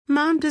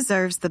Mom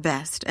deserves the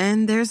best,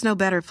 and there's no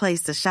better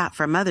place to shop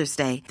for Mother's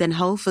Day than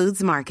Whole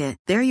Foods Market.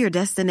 They're your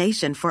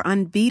destination for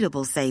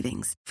unbeatable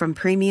savings, from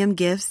premium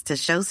gifts to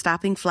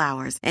show-stopping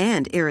flowers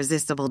and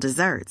irresistible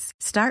desserts.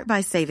 Start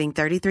by saving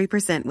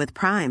 33% with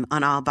Prime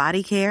on all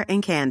body care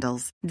and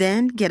candles.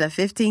 Then get a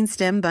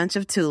 15-stem bunch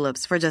of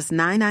tulips for just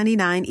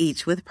 $9.99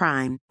 each with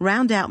Prime.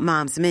 Round out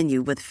Mom's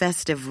menu with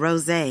festive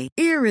rosé,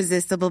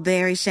 irresistible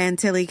berry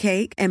chantilly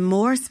cake, and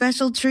more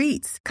special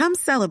treats. Come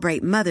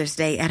celebrate Mother's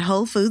Day at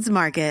Whole Foods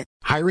Market.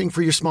 Hiring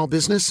for your small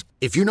business?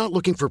 If you're not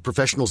looking for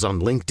professionals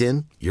on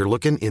LinkedIn, you're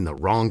looking in the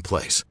wrong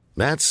place.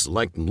 That's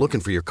like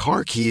looking for your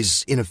car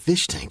keys in a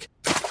fish tank.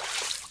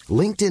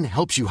 LinkedIn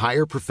helps you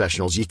hire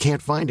professionals you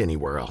can't find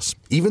anywhere else,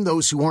 even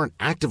those who aren't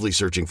actively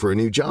searching for a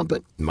new job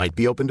but might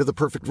be open to the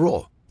perfect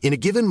role. In a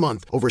given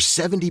month, over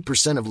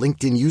 70% of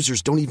LinkedIn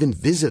users don't even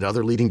visit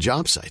other leading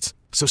job sites.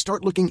 So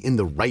start looking in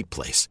the right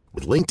place.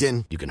 With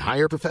LinkedIn, you can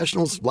hire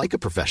professionals like a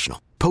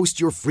professional. Post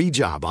your free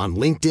job on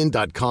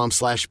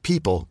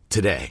linkedin.com/people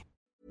today.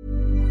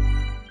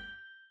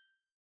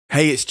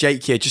 Hey, it's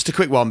Jake here. Just a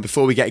quick one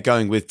before we get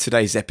going with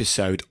today's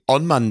episode.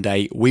 On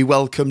Monday, we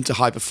welcome to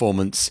High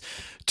Performance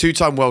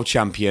two-time world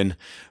champion,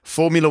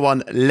 Formula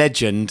One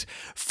legend,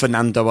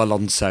 Fernando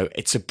Alonso.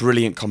 It's a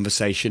brilliant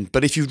conversation,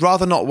 but if you'd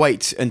rather not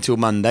wait until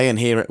Monday and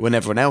hear it when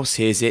everyone else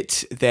hears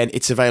it, then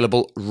it's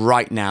available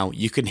right now.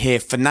 You can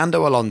hear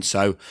Fernando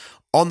Alonso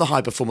on the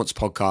High Performance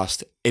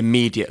podcast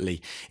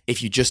immediately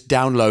if you just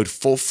download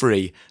for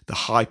free the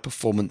High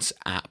Performance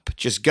app.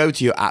 Just go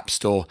to your app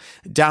store,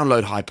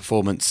 download High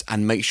Performance,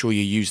 and make sure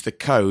you use the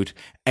code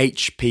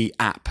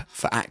HPAPP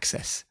for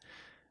access.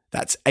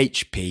 That's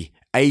HPAPP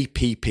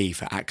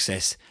for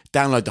access.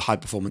 Download the High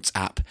Performance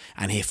app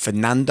and hear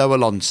Fernando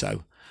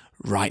Alonso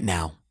right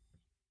now.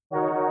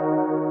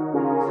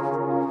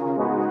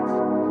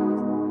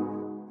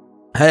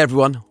 Hey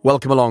everyone,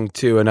 welcome along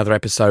to another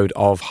episode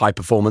of High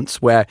Performance,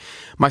 where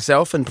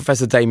myself and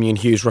Professor Damien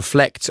Hughes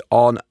reflect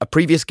on a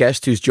previous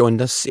guest who's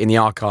joined us in the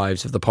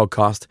archives of the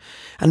podcast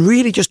and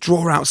really just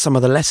draw out some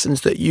of the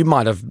lessons that you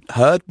might have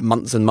heard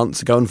months and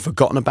months ago and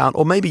forgotten about,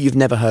 or maybe you've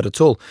never heard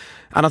at all.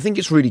 And I think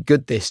it's really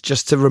good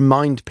just to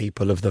remind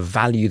people of the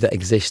value that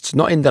exists,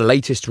 not in the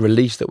latest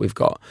release that we've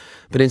got,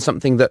 but in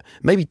something that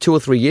maybe 2 or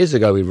 3 years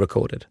ago we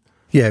recorded.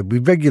 Yeah, we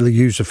regularly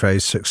use the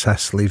phrase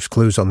success leaves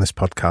clues on this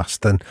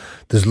podcast, and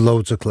there's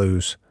loads of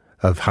clues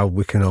of how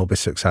we can all be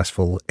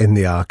successful in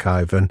the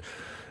archive. And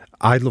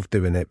I love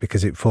doing it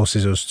because it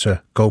forces us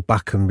to go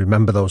back and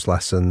remember those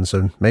lessons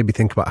and maybe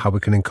think about how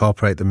we can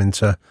incorporate them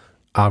into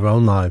our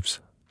own lives.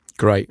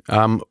 Great.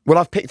 Well,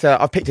 I've picked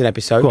an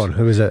episode. Go on,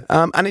 who is it?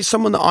 And it's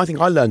someone that I think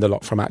I learned a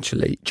lot from,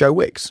 actually, Joe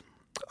Wicks.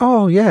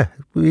 Oh, yeah.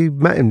 We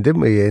met him, didn't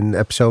we, in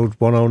episode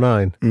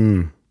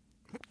 109?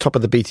 Top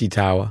of the BT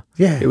Tower.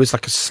 Yeah. It was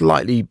like a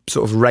slightly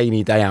sort of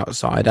rainy day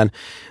outside, and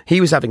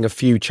he was having a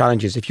few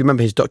challenges. If you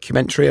remember his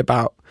documentary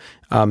about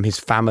his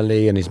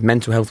family and his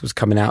mental health was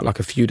coming out like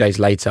a few days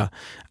later,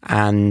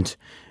 and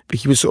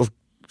he was sort of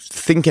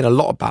thinking a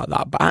lot about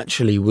that, but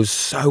actually was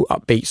so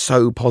upbeat,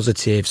 so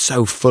positive,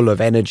 so full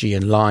of energy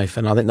and life,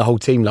 and I think the whole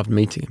team loved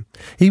meeting him.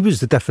 He was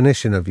the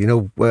definition of,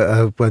 when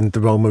the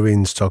Royal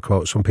Marines talk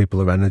about some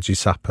people are energy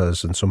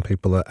sappers and some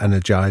people are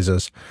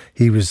energizers,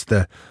 he was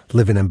the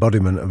living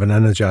embodiment of an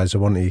energizer,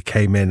 wasn't he? He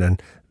came in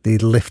and he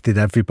lifted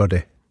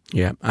everybody.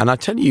 Yeah, and I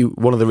tell you,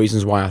 one of the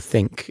reasons why I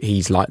think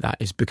he's like that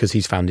is because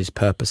he's found his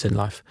purpose in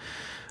life.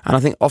 And I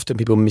think often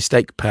people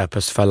mistake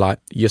purpose for like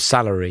your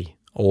salary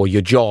or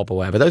your job or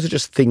whatever. Those are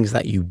just things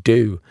that you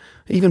do.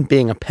 Even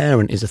being a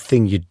parent is a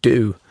thing you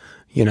do.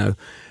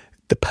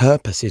 The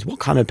purpose is, what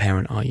kind of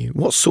parent are you?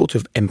 What sort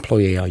of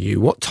employee are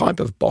you? What type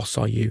of boss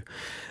are you?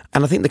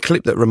 And I think the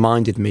clip that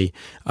reminded me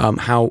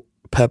how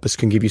purpose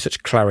can give you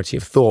such clarity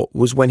of thought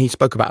was when he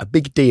spoke about a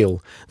big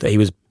deal that he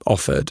was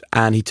offered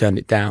and he turned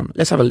it down.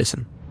 Let's have a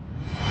listen.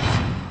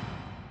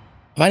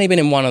 I've only been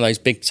in one of those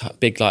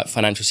big like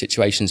financial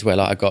situations where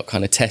like I got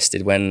kind of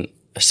tested when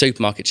a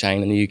supermarket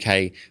chain in the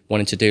UK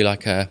wanted to do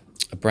like a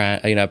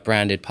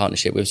branded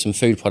partnership with some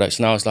food products,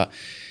 and I was like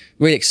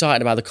really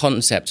excited about the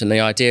concept and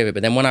the idea of it.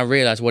 But then when I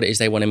realised what it is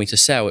they wanted me to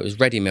sell, it was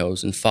ready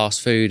meals and fast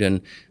food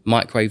and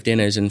microwave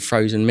dinners and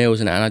frozen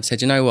meals and that. And I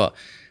said, you know what,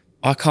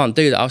 I can't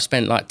do that. I've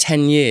spent like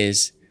 10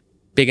 years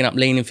bigging up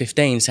Lean in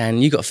 15, saying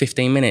you got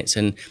 15 minutes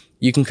and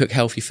you can cook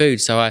healthy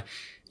food. So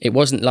it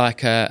wasn't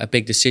like a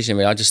big decision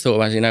really. I just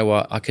thought, you know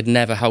what, I could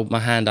never hold my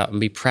hand up and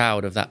be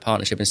proud of that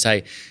partnership and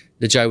say,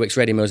 the Joe Wicks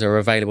ready meals are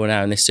available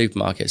now in this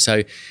supermarket.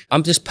 So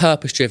I'm just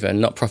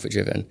purpose-driven, not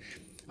profit-driven.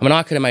 I mean,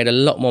 I could have made a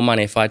lot more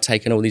money if I'd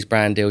taken all these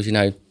brand deals,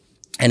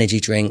 energy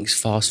drinks,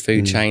 fast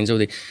food chains, all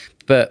the.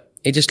 But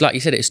it just, like you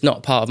said, it's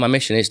not part of my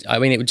mission. It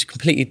would just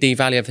completely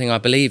devalue everything I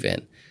believe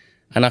in.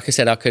 And like I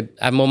said, I could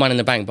have more money in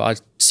the bank, but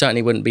I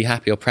certainly wouldn't be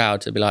happy or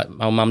proud to be like,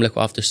 oh, Mum, look,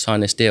 I've just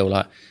signed this deal.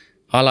 Like,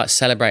 I like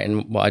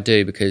celebrating what I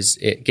do because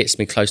it gets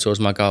me close towards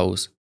my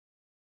goals.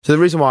 So the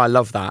reason why I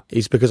love that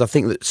is because I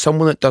think that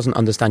someone that doesn't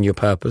understand your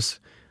purpose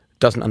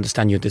doesn't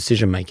understand your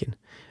decision making.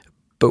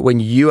 But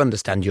when you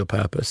understand your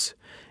purpose,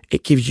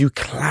 It gives you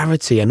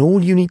clarity, and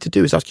all you need to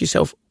do is ask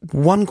yourself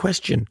one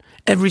question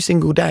every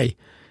single day.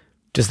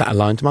 Does that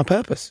align to my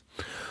purpose?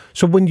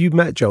 So when you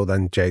met Joe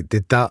then, Jake,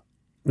 did that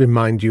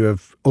remind you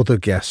of other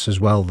guests as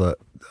well that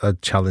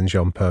had challenged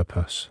you on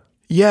purpose?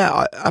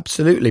 Yeah,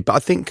 absolutely. But I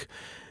think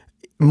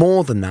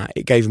more than that,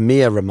 it gave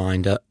me a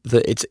reminder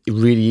that it's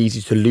really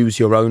easy to lose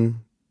your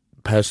own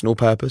personal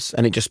purpose,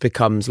 and it just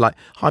becomes like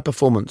high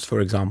performance, for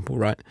example,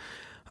 right?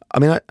 I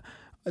mean,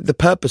 the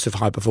purpose of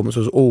high performance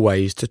was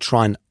always to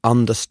try and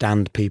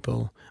understand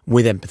people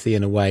with empathy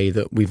in a way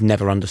that we've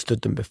never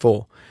understood them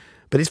before.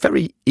 But it's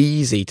very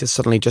easy to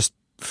suddenly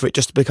for it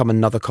just to become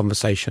another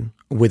conversation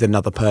with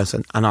another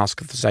person and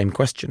ask the same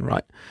question,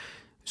 right?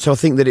 So I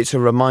think that it's a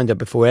reminder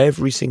before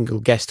every single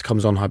guest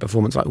comes on High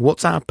Performance, like,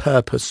 what's our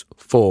purpose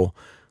for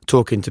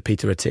talking to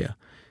Peter Attia?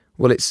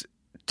 Well, it's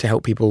to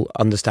help people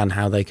understand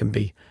how they can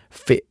be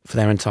fit for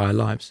their entire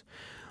lives.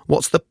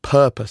 What's the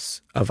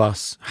purpose of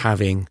us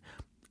having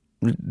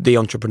the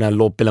entrepreneur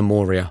Lord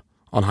Billamoria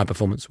on High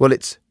Performance? Well,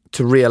 it's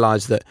to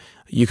realise that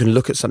you can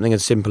look at something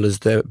as simple as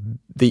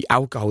the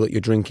alcohol that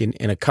you're drinking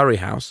in a curry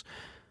house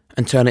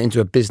and turn it into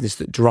a business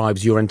that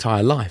drives your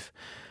entire life.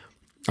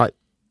 Like,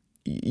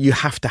 you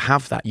have to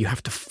have that. You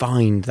have to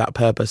find that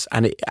purpose,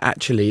 and it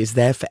actually is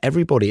there for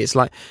everybody. It's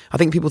like, I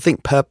think people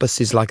think purpose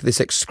is like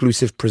this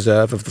exclusive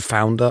preserve of the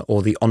founder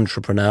or the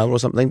entrepreneur or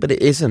something, but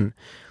it isn't.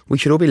 We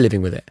should all be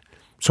living with it.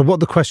 So what are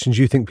the questions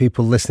you think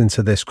people listening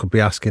to this could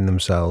be asking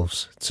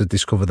themselves to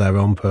discover their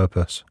own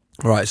purpose?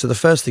 Right, so the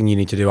first thing you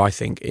need to do, I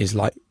think, is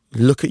like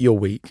look at your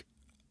week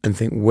and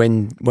think,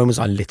 when was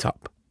I lit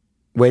up?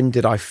 When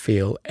did I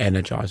feel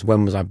energized?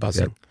 When was I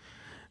buzzing? Yep.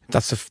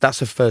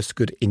 That's a first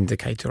good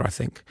indicator, I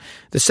think.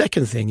 The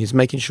second thing is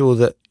making sure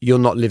that you're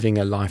not living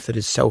a life that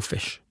is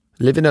selfish.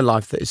 Living a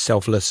life that is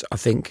selfless, I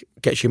think,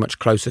 gets you much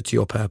closer to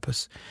your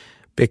purpose,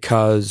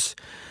 because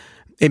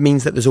it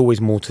means that there's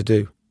always more to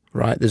do,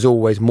 right? There's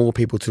always more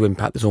people to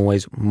impact. There's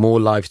always more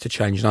lives to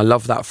change. And I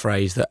love that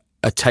phrase that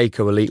a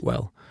taker will eat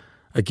well,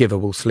 a giver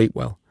will sleep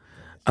well.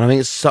 And I think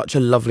it's such a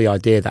lovely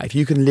idea that if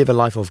you can live a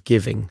life of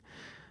giving,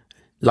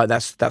 like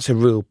that's a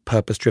real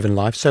purpose-driven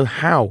life. So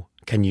how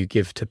can you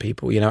give to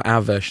people? You know,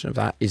 our version of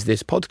that is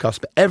this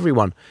podcast, but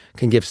everyone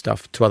can give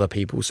stuff to other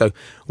people. So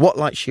what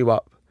lights you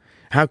up?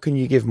 How can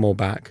you give more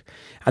back?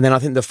 And then I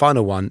think the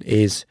final one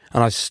is,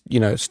 and I,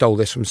 stole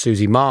this from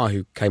Susie Ma,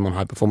 who came on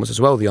High Performance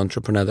as well, the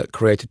entrepreneur that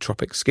created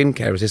Tropic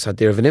Skincare, is this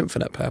idea of an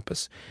infinite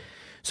purpose.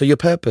 So your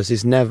purpose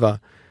is never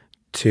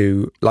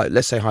to, like,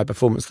 let's say High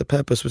Performance, the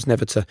purpose was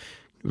never to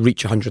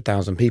reach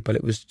 100,000 people.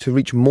 It was to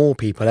reach more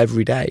people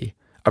every day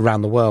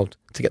around the world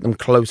to get them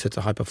closer to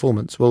high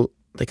performance. Well,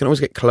 they can always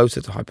get closer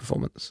to high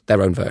performance,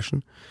 their own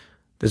version.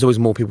 There's always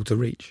more people to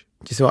reach.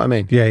 Do you see what I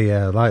mean? Yeah,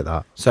 I like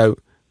that. So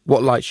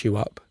what lights you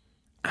up?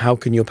 How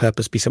can your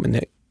purpose be something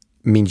that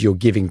means you're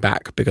giving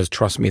back? Because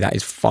trust me, that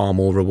is far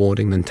more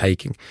rewarding than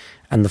taking.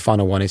 And the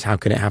final one is, how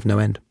can it have no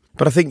end?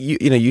 But I think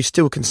you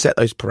still can set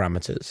those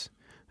parameters,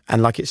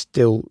 and like it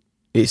still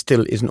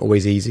isn't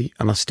always easy,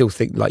 and I still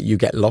think like you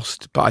get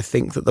lost. But I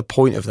think that the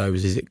point of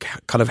those is it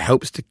kind of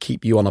helps to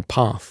keep you on a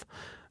path.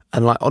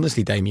 And like,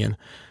 honestly, Damien,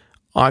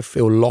 I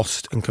feel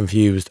lost and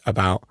confused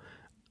about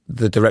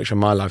the direction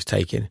my life's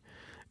taking.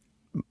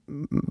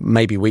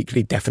 Maybe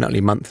weekly,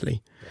 definitely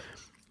monthly.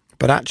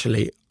 But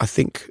actually, I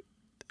think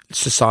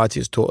society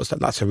has taught us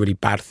that that's a really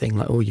bad thing.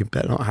 Like, oh, you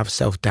better not have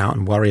self-doubt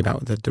and worry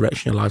about the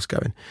direction your life's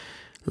going.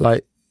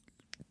 Like,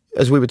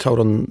 as we were told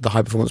on the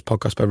High Performance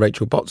podcast by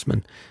Rachel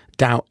Botsman,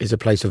 doubt is a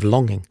place of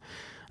longing.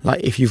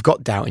 Like, if you've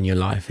got doubt in your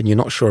life and you're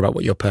not sure about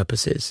what your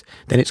purpose is,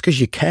 then it's because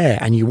you care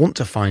and you want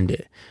to find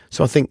it.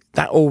 So I think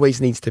that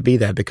always needs to be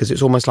there, because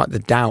it's almost like the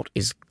doubt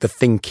is the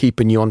thing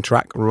keeping you on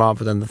track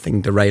rather than the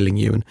thing derailing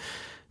you.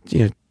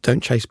 And,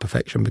 don't chase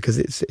perfection, because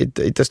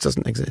it just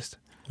doesn't exist.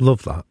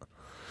 Love that.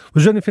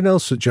 Was there anything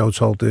else that Joe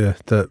told you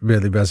that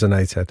really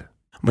resonated?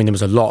 I mean, there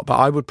was a lot, but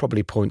I would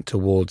probably point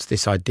towards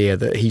this idea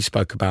that he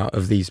spoke about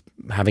of these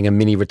having a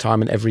mini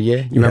retirement every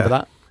year. You remember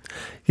that?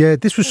 Yeah,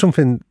 this was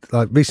something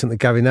like recently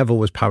Gary Neville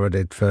was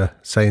parodied for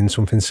saying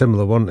something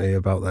similar, wasn't he,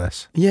 about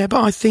this? Yeah,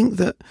 but I think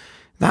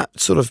that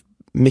sort of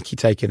Mickey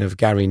taking of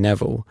Gary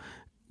Neville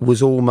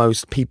was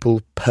almost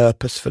people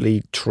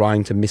purposefully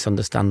trying to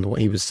misunderstand what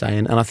he was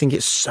saying. And I think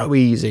it's so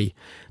easy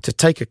to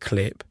take a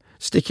clip,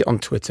 stick it on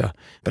Twitter.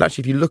 But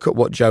actually, if you look at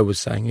what Joe was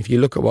saying, if you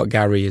look at what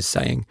Gary is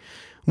saying,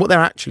 what they're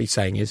actually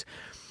saying is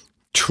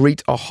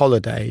treat a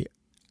holiday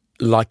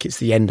like it's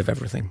the end of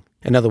everything.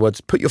 In other words,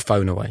 put your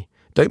phone away.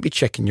 Don't be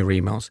checking your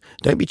emails.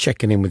 Don't be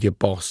checking in with your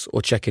boss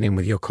or checking in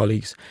with your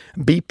colleagues.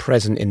 Be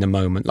present in the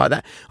moment like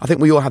that. I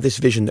think we all have this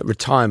vision that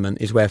retirement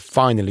is where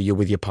finally you're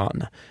with your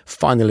partner.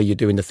 Finally, you're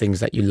doing the things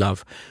that you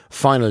love.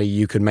 Finally,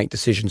 you can make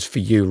decisions for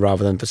you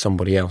rather than for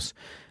somebody else.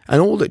 And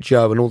all that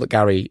Joe and all that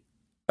Gary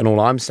and all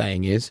I'm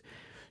saying is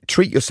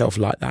treat yourself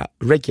like that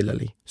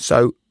regularly.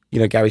 So,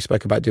 Gary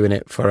spoke about doing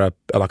it for a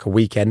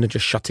weekend and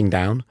just shutting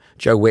down.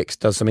 Joe Wicks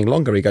does something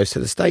longer. He goes to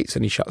the States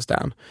and he shuts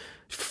down.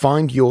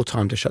 Find your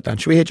time to shut down.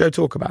 Should we hear Joe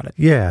talk about it?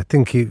 Yeah, I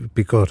think it would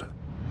be good.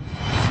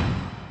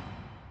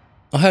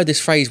 I heard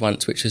this phrase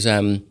once, which was,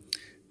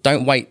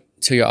 don't wait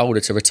till you're older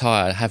to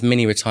retire, have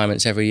mini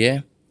retirements every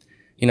year.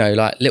 You know,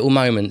 like little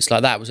moments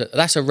like that.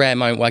 That's a rare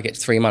moment where I get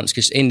 3 months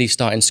because Indy's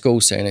starting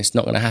school soon. It's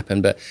not going to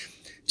happen. But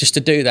just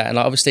to do that. And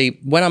like, obviously,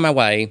 when I'm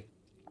away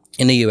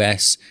in the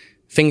US,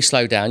 things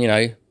slow down, you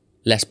know,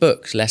 less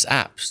books, less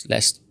apps,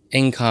 less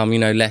income, you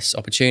know, less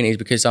opportunities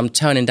because I'm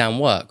turning down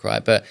work,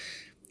 right? But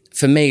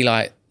for me,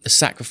 like the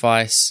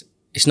sacrifice,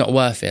 it's not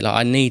worth it. Like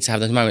I need to have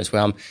those moments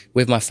where I'm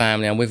with my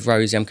family, I'm with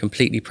Rosie, I'm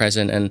completely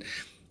present. And,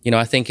 you know,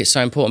 I think it's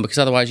so important because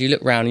otherwise you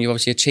look around and you've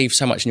obviously achieved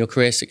so much in your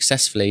career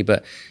successfully,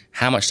 but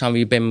how much time have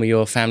you been with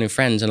your family and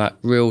friends and like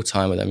real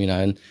time with them, you know?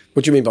 And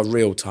what do you mean by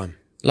real time?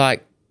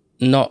 Like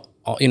not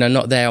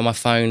there on my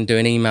phone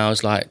doing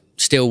emails, like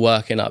still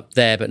working up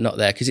there, but not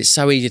there. Because it's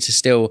so easy to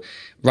still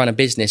run a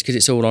business because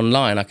it's all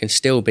online. I can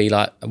still be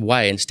like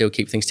away and still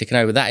keep things ticking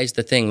over. That is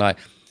the thing. Like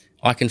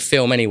I can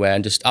film anywhere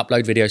and just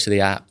upload videos to the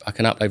app. I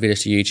can upload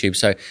videos to YouTube.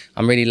 So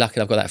I'm really lucky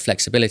I've got that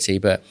flexibility.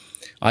 But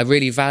I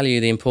really value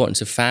the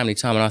importance of family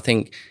time. And I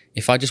think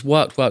if I just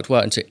worked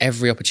into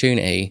every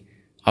opportunity,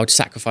 I would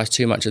sacrifice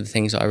too much of the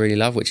things that I really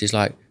love, which is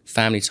like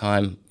family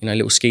time, you know,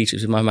 little ski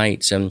trips with my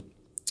mates and,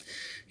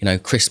 you know,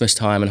 Christmas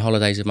time and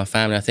holidays with my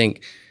family. I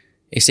think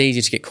it's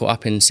easy to get caught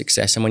up in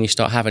success. And when you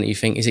start having it, you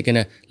think, is it going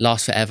to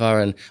last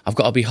forever? And I've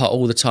got to be hot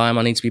all the time.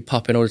 I need to be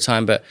popping all the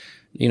time. But,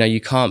 you know, you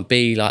can't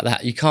be like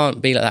that. You can't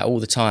be like that all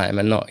the time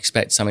and not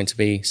expect something to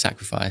be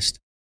sacrificed.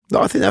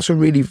 No, I think that's a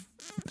really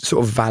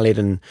sort of valid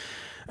and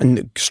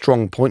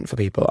strong point for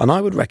people. And I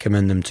would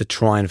recommend them to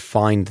try and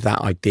find that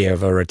idea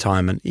of a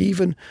retirement,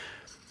 even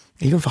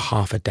for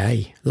half a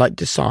day. Like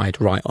decide,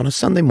 right, on a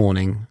Sunday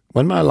morning,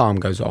 when my alarm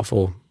goes off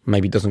or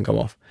maybe doesn't go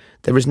off,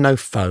 there is no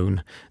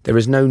phone, there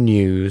is no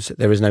news,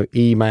 there is no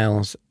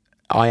emails.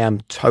 I am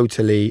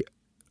totally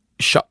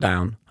shut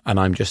down and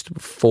I'm just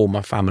for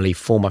my family,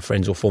 for my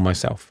friends or for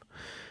myself.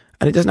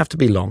 And it doesn't have to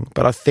be long,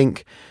 but I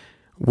think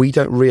we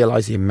don't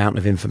realise the amount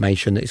of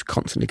information that is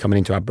constantly coming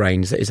into our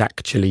brains that is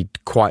actually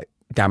quite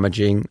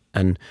damaging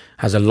and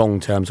has a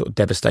long-term sort of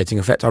devastating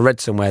effect. I read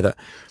somewhere that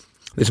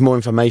there's more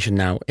information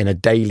now in a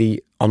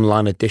daily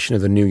online edition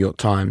of the New York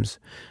Times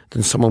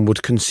than someone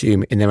would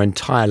consume in their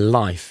entire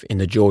life in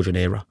the Georgian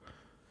era.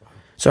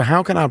 So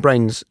how can our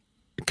brains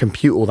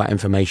compute all that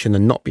information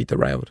and not be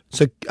derailed?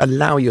 So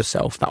allow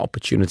yourself that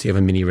opportunity of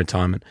a mini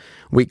retirement,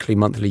 weekly,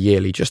 monthly,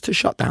 yearly, just to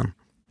shut down.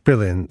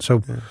 Brilliant.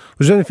 So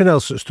was there anything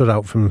else that stood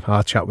out from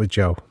our chat with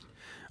Joe? I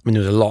mean,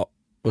 there was a lot,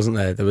 wasn't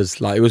there? There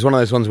was like, it was one of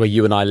those ones where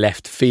you and I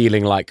left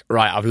feeling like,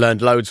 right, I've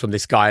learned loads from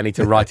this guy. I need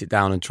to write it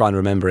down and try and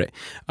remember it.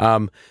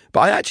 But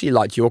I actually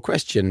liked your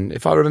question.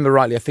 If I remember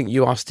rightly, I think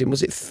you asked him,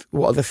 was it,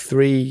 what are the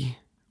three,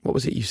 what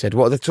was it you said?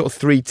 What are the sort of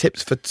 3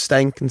 tips for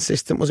staying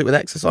consistent? Was it with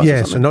exercise?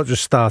 Yeah, so not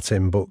just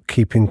starting, but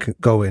keeping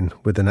going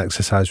with an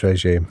exercise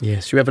regime.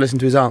 Yes. Should we ever listen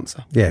to his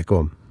answer? Yeah, go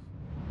on.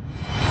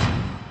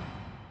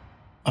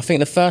 I think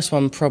the first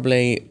one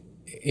probably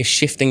is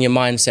shifting your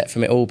mindset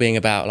from it all being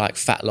about like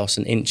fat loss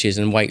and inches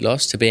and weight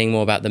loss to being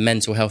more about the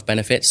mental health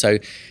benefits. So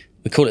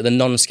we call it the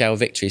non-scale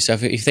victory. So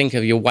if you think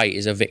of your weight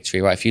as a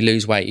victory, right? If you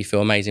lose weight, you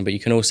feel amazing, but you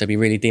can also be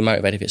really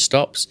demotivated if it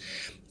stops.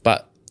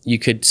 But you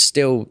could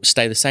still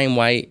stay the same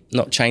weight,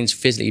 not change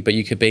physically, but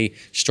you could be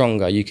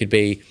stronger. You could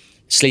be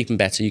sleeping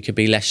better. You could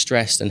be less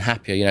stressed and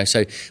happier, you know?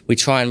 So we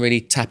try and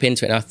really tap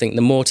into it. And I think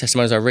the more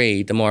testimonials I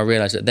read, the more I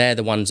realise that they're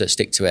the ones that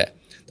stick to it.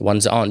 The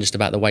ones that aren't just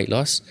about the weight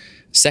loss.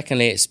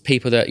 Secondly, it's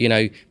people that, you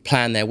know,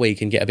 plan their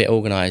week and get a bit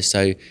organised.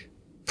 So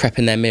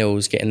prepping their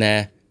meals, getting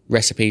their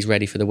recipes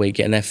ready for the week,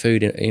 getting their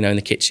food, you know, in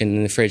the kitchen,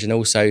 in the fridge, and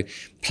also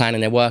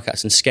planning their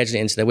workouts and scheduling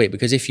it into their week.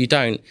 Because if you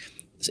don't,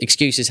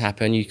 excuses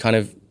happen. You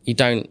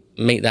don't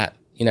meet that,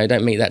 you know,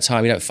 don't meet that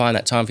time. You don't find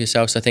that time for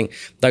yourself. So I think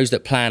those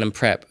that plan and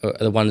prep are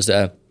the ones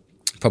that are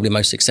probably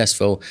most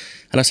successful.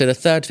 And I say the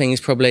third thing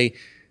is probably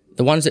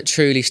the ones that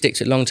truly stick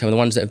to it long term are the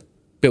ones that have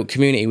built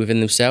community within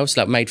themselves,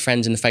 like made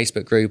friends in the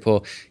Facebook group,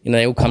 or, you know,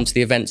 they all come to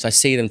the events. I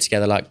see them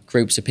together, like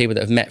groups of people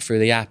that have met through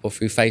the app or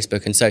through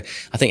Facebook. And so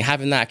I think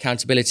having that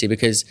accountability,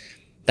 because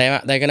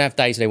they're going to have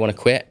days where they want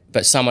to quit,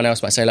 but someone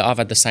else might say, look, I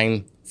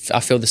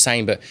feel the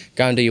same, but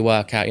go and do your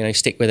workout, you know,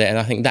 stick with it. And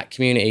I think that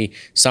community,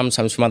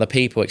 sometimes from other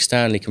people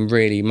externally, can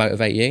really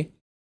motivate you.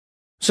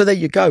 So there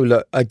you go.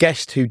 Look, a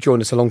guest who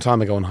joined us a long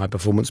time ago on High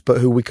Performance,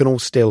 but who we can all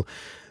still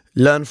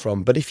learn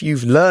from. But if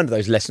you've learned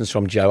those lessons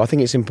from Joe, I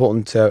think it's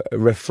important to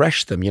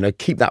refresh them, you know,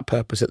 keep that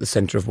purpose at the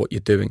centre of what you're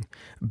doing.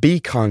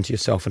 Be kind to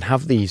yourself and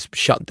have these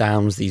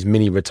shutdowns, these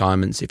mini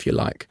retirements, if you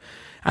like.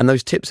 And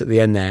those tips at the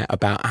end there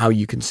about how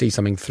you can see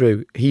something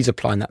through, he's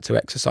applying that to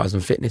exercise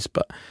and fitness,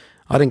 but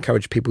I'd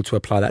encourage people to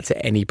apply that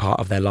to any part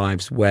of their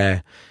lives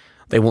where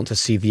they want to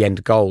see the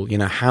end goal. You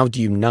know, how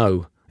do you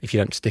know if you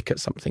don't stick at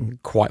something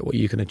quite what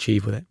you can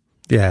achieve with it?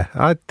 Yeah,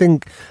 I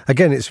think,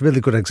 again, it's a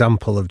really good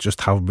example of just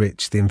how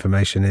rich the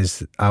information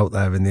is out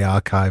there in the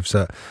archives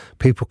that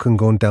people can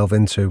go and delve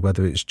into,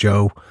 whether it's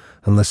Joe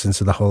and listen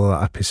to the whole of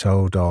that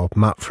episode, or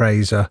Matt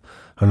Fraser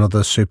and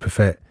other super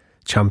fit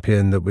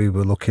champion that we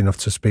were lucky enough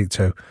to speak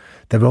to,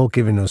 they're all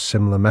giving us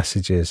similar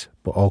messages,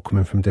 but all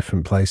coming from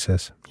different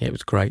places. Yeah, it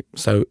was great.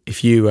 So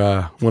if you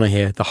want to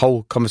hear the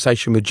whole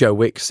conversation with Joe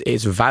Wicks,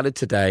 it's valid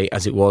today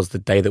as it was the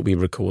day that we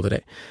recorded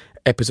it.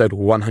 Episode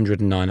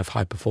 109 of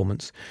High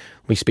Performance.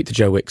 We speak to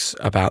Joe Wicks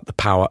about the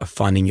power of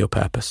finding your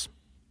purpose.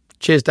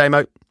 Cheers,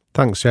 Damo.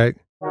 Thanks, Jake.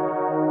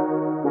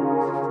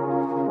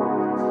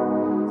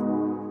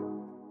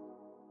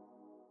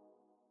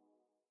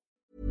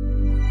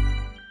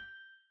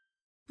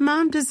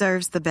 Mom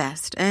deserves the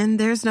best, and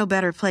there's no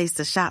better place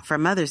to shop for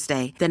Mother's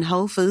Day than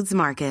Whole Foods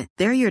Market.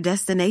 They're your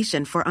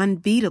destination for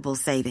unbeatable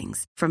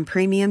savings, from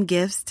premium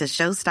gifts to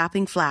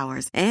show-stopping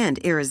flowers and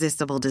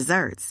irresistible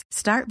desserts.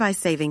 Start by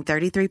saving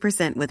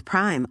 33% with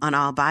Prime on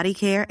all body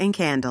care and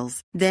candles.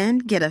 Then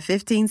get a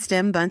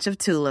 15-stem bunch of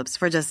tulips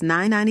for just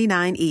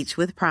 $9.99 each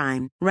with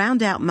Prime.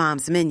 Round out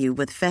Mom's menu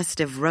with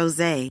festive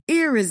rosé,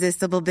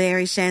 irresistible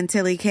berry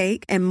chantilly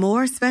cake, and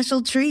more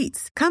special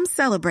treats. Come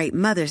celebrate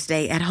Mother's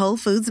Day at Whole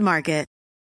Foods Market.